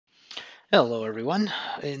Hello everyone.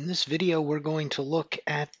 In this video we're going to look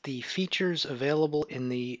at the features available in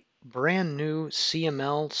the brand new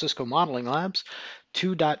CML Cisco Modeling Labs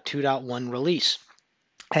 2.2.1 release.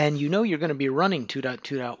 And you know you're going to be running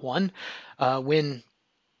 2.2.1 when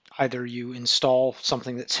either you install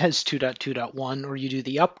something that says 2.2.1 or you do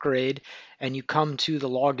the upgrade and you come to the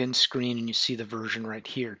login screen and you see the version right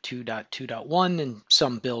here, 2.2.1 and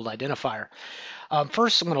some build identifier.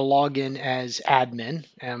 First, I'm going to log in as admin,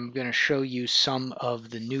 and I'm going to show you some of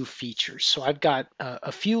the new features. So I've got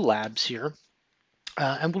a few labs here,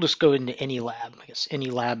 and we'll just go into any lab. I guess any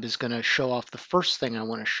lab is going to show off the first thing I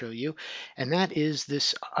want to show you, and that is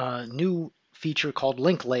this new feature called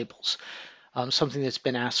link labels. Something that's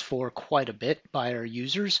been asked for quite a bit by our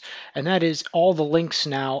users, and that is all the links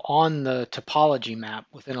now on the topology map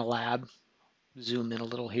within a lab. Zoom in a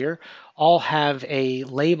little here, all have a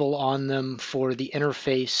label on them for the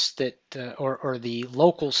interface that, or the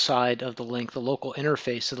local side of the link, the local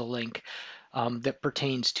interface of the link that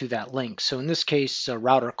pertains to that link. So in this case,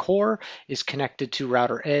 router core is connected to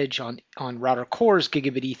router edge on router cores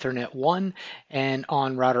gigabit Ethernet 1 and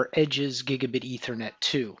on router edges gigabit Ethernet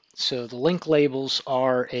 2. So the link labels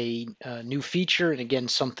are a new feature and again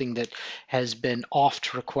something that has been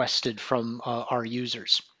oft requested from our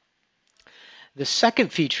users. The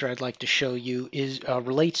second feature I'd like to show you is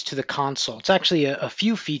relates to the console. It's actually a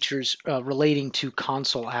few features relating to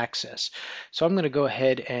console access. So I'm going to go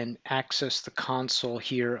ahead and access the console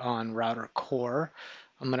here on router core.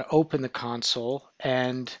 I'm going to open the console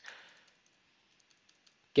and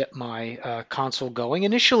get my console going.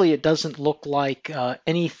 Initially, it doesn't look like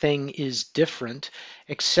anything is different,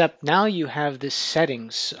 except now you have this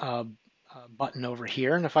settings button over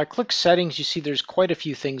here. And if I click settings, you see there's quite a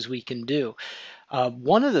few things we can do.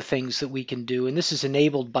 One of the things that we can do, and this is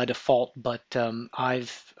enabled by default, but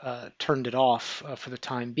I've turned it off for the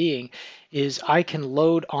time being, is I can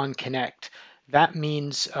load on connect. That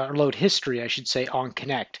means, or load history, I should say, on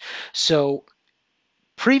connect. So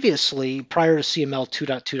previously, prior to CML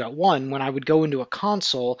 2.2.1, when I would go into a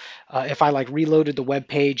console, if I like reloaded the web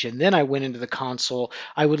page and then I went into the console,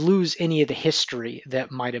 I would lose any of the history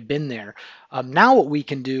that might have been there. Now what we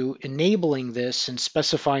can do, enabling this and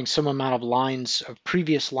specifying some amount of lines, of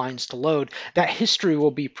previous lines to load, that history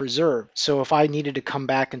will be preserved. So if I needed to come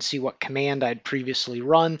back and see what command I'd previously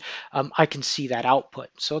run, I can see that output.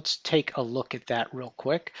 So let's take a look at that real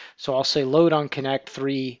quick. So I'll say load on connect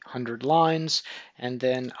 300 lines, and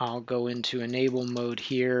then I'll go into enable mode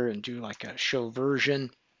here and do like a show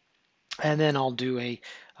version, and then I'll do a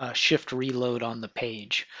shift reload on the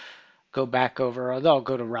page. Go back over, I'll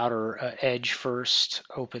go to router edge first,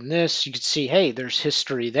 open this. You can see, hey, there's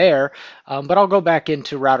history there, but I'll go back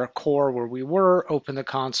into router core where we were, open the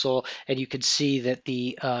console, and you can see that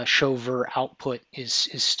the show ver output is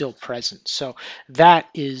still present. So that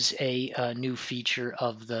is a new feature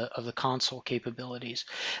of the console capabilities.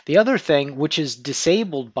 The other thing, which is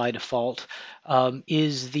disabled by default,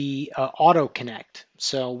 is the auto connect.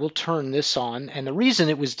 So we'll turn this on, and the reason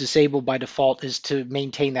it was disabled by default is to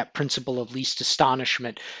maintain that principle of least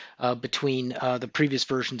astonishment between the previous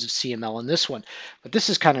versions of CML and this one. But this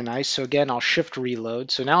is kind of nice. So again, I'll shift reload.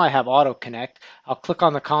 So now I have auto connect. I'll click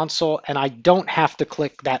on the console, and I don't have to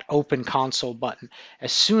click that open console button.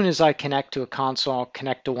 As soon as I connect to a console, I'll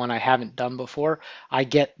connect to one I haven't done before, I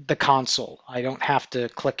get the console. I don't have to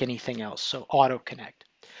click anything else. So auto connect.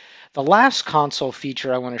 The last console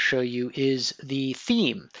feature I want to show you is the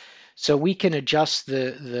theme. So we can adjust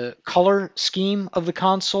the color scheme of the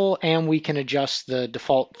console, and we can adjust the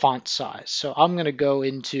default font size. So I'm going to go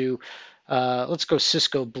into, let's go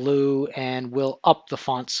Cisco Blue, and we'll up the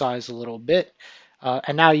font size a little bit.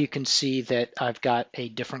 And now you can see that I've got a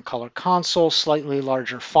different color console, slightly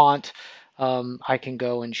larger font. I can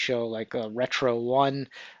go and show like a Retro 1,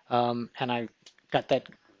 and I got that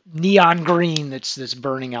neon green that's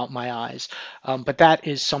burning out my eyes. But that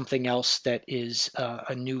is something else that is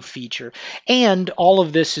a new feature. And all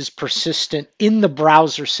of this is persistent in the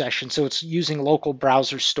browser session. So it's using local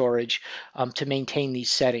browser storage to maintain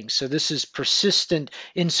these settings. So this is persistent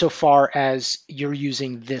insofar as you're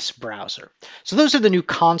using this browser. So those are the new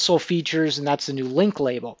console features, and that's the new link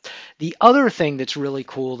label. The other thing that's really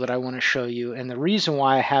cool that I want to show you, and the reason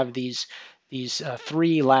why I have these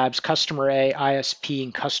three labs, customer A, ISP,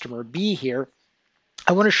 and customer B here,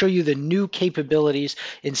 I want to show you the new capabilities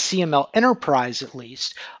in CML Enterprise, at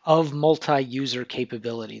least, of multi-user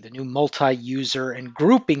capability, the new multi-user and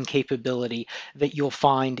grouping capability that you'll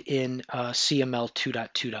find in CML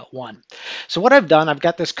 2.2.1. So what I've done, I've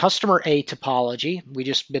got this customer A topology. We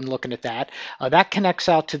just been looking at that. That connects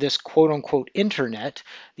out to this quote-unquote internet.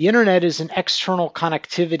 The internet is an external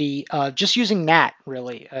connectivity just using NAT,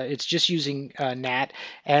 really. It's just using NAT.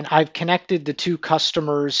 And I've connected the two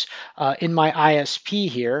customers in my ISP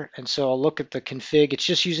here. And so I'll look at the config. It's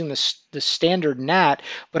just using the standard NAT,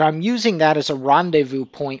 but I'm using that as a rendezvous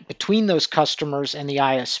point between those customers and the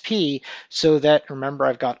ISP so that, remember,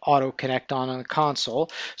 I've got auto connect on the console.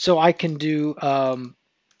 So I can do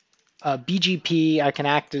BGP. I can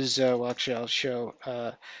act as, well, actually, I'll show,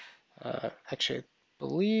 actually, I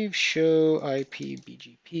believe show IP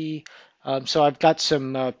BGP. So I've got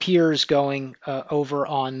some peers going over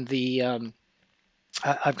on the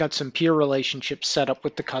I've got some peer relationships set up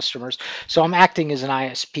with the customers. So I'm acting as an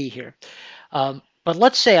ISP here. But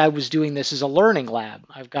let's say I was doing this as a learning lab.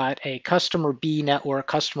 I've got a customer B network,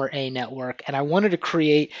 customer A network, and I wanted to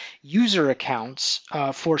create user accounts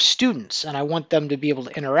for students, and I want them to be able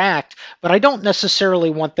to interact, but I don't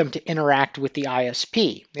necessarily want them to interact with the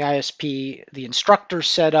ISP. The ISP, the instructor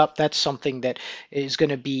setup, that's something that is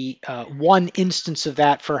going to be one instance of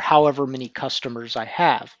that for however many customers I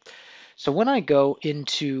have. So when I go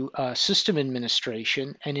into system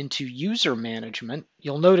administration and into user management,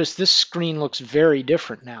 you'll notice this screen looks very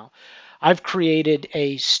different now. I've created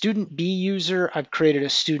a student B user, I've created a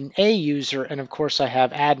student A user, and of course I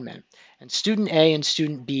have admin. And student A and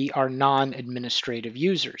student B are non-administrative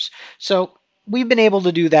users. So we've been able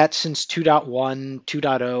to do that since 2.1,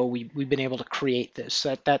 2.0. We've been able to create this.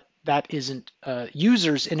 That isn't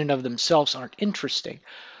users in and of themselves aren't interesting.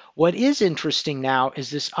 What is interesting now is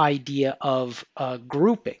this idea of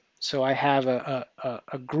grouping. So I have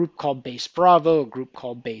a group called base Bravo, a group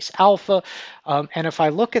called base Alpha, and if I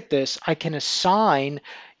look at this, I can assign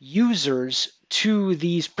users to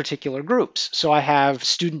these particular groups. So I have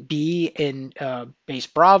student B in base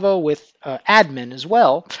Bravo with admin as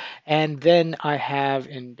well, and then I have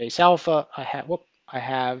in base Alpha, I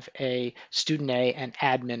have a student A and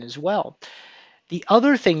admin as well. The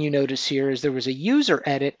other thing you notice here is there was a user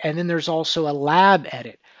edit and then there's also a lab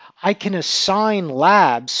edit. I can assign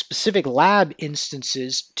labs, specific lab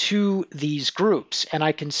instances to these groups, and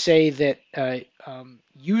I can say that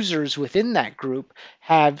users within that group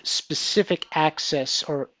have specific access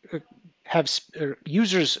or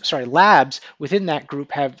labs within that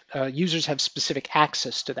group have users have specific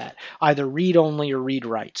access to that, either read only or read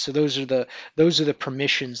write. So those are the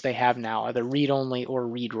permissions they have now, either read only or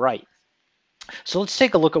read write. So let's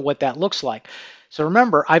take a look at what that looks like. So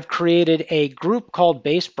remember, I've created a group called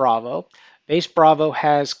Base Bravo. Base Bravo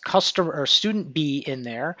has customer or student B in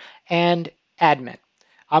there and admin.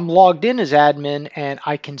 I'm logged in as admin and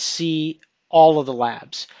I can see all of the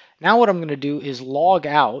labs. Now what I'm going to do is log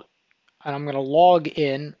out and I'm going to log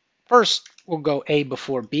in. First, we'll go A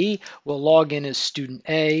before B. We'll log in as student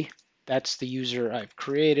A. That's the user I've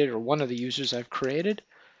created or one of the users I've created.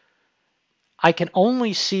 I can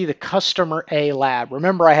only see the customer A lab.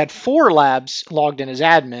 Remember, I had 4 labs logged in as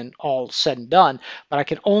admin, all said and done, but I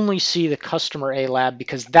can only see the customer A lab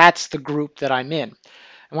because that's the group that I'm in.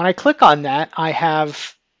 And when I click on that,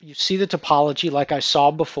 you see the topology like I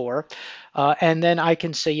saw before, and then I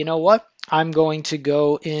can say, you know what? I'm going to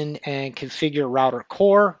go in and configure router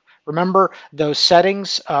core. Remember those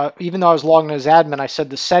settings, even though I was logged in as admin, I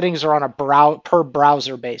said the settings are on a per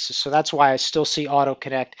browser basis. So that's why I still see auto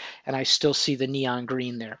connect and I still see the neon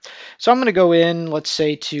green there. So I'm going to go in, let's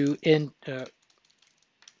say to into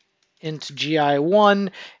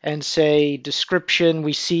GI1 and say description.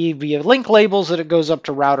 We see via link labels that it goes up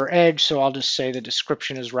to router edge, so I'll just say the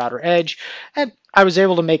description is router edge. And I was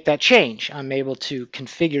able to make that change. I'm able to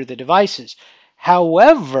configure the devices.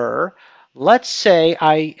 However, let's say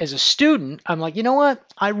as a student, I'm like, you know what?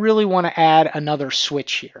 I really want to add another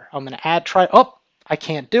switch here. I'm going to I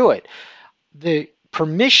can't do it. The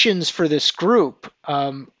permissions for this group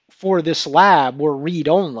for this lab were read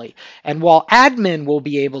only. And while admin will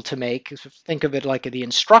be able to think of it like the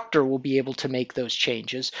instructor will be able to make those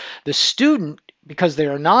changes, the student, because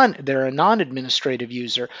they're a non-administrative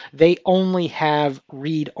user, they only have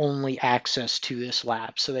read-only access to this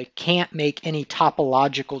lab. So they can't make any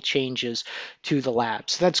topological changes to the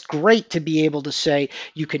lab. So that's great to be able to say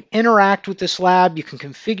you can interact with this lab, you can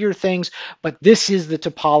configure things, but this is the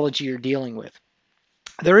topology you're dealing with.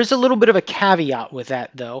 There is a little bit of a caveat with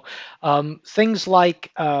that, though. Things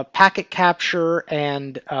like packet capture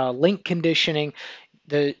and link conditioning,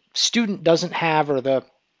 the student doesn't have, or the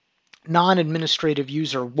non-administrative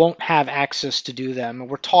user won't have access to do them. And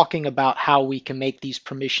we're talking about how we can make these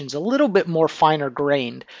permissions a little bit more finer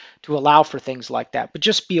grained to allow for things like that, but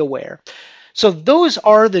just be aware. So those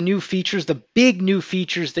are the new features, the big new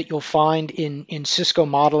features that you'll find in Cisco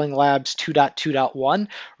Modeling Labs 2.2.1.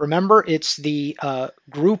 Remember, it's the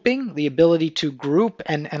grouping, the ability to group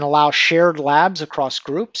and allow shared labs across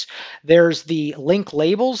groups. There's the link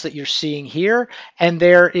labels that you're seeing here, and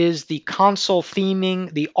there is the console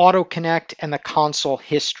theming, the auto connect, and the console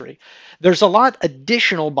history. There's a lot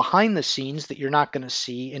additional behind the scenes that you're not going to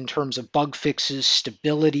see in terms of bug fixes,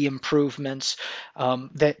 stability improvements,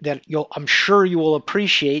 that I'm sure you will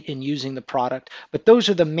appreciate in using the product. But those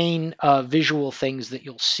are the main visual things that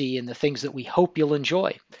you'll see and the things that we hope you'll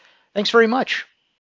enjoy. Thanks very much.